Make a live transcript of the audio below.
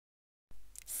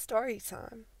story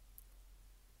time.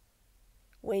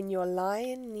 When your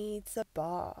lion needs a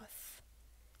bath.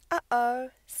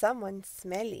 Uh-oh, someone's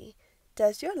smelly.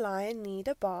 Does your lion need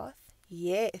a bath?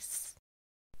 Yes.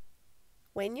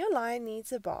 When your lion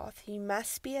needs a bath, you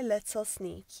must be a little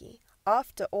sneaky.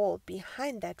 After all,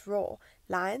 behind that roar,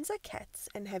 lions are cats,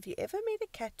 and have you ever met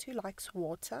a cat who likes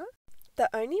water? The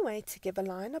only way to give a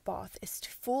lion a bath is to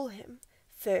fool him.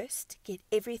 First, get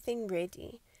everything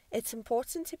ready. It's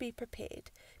important to be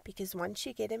prepared, because once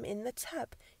you get him in the tub,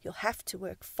 you'll have to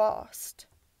work fast.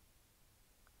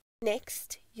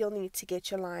 Next, you'll need to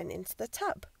get your lion into the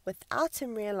tub, without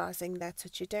him realizing that's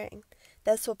what you're doing.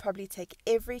 This will probably take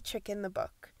every trick in the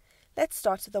book. Let's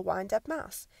start with the wind-up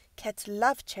mouse. Cats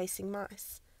love chasing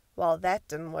mice. Well, that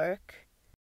didn't work.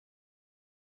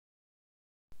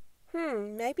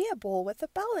 Maybe a ball with a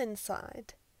bell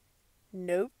inside.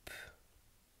 Nope.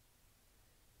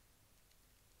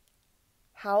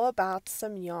 How about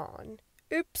some yarn?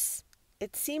 Oops,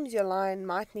 it seems your lion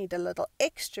might need a little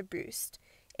extra boost.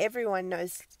 Everyone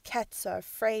knows cats are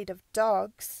afraid of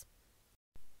dogs.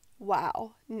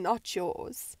 Wow, not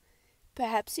yours.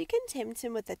 Perhaps you can tempt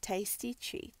him with a tasty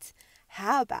treat.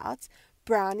 How about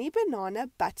brownie,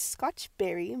 banana, butterscotch,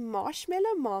 berry,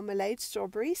 marshmallow, marmalade,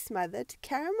 strawberry smothered,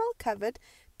 caramel covered,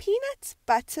 peanut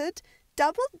buttered,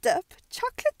 double dip,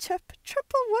 chocolate chip,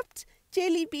 triple whipped,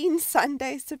 jelly bean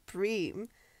sundae supreme.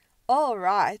 All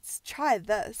right, try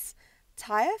this.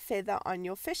 Tie a feather on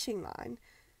your fishing line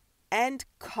and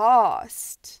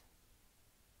cast.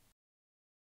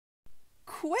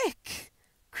 Quick!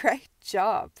 Great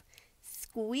job.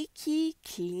 Squeaky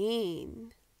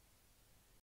clean.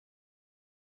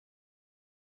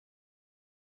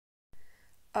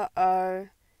 Uh-oh,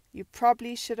 you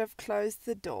probably should have closed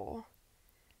the door.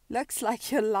 Looks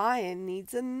like your lion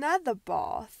needs another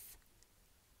bath.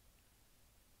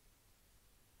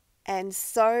 And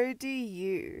so do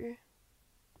you.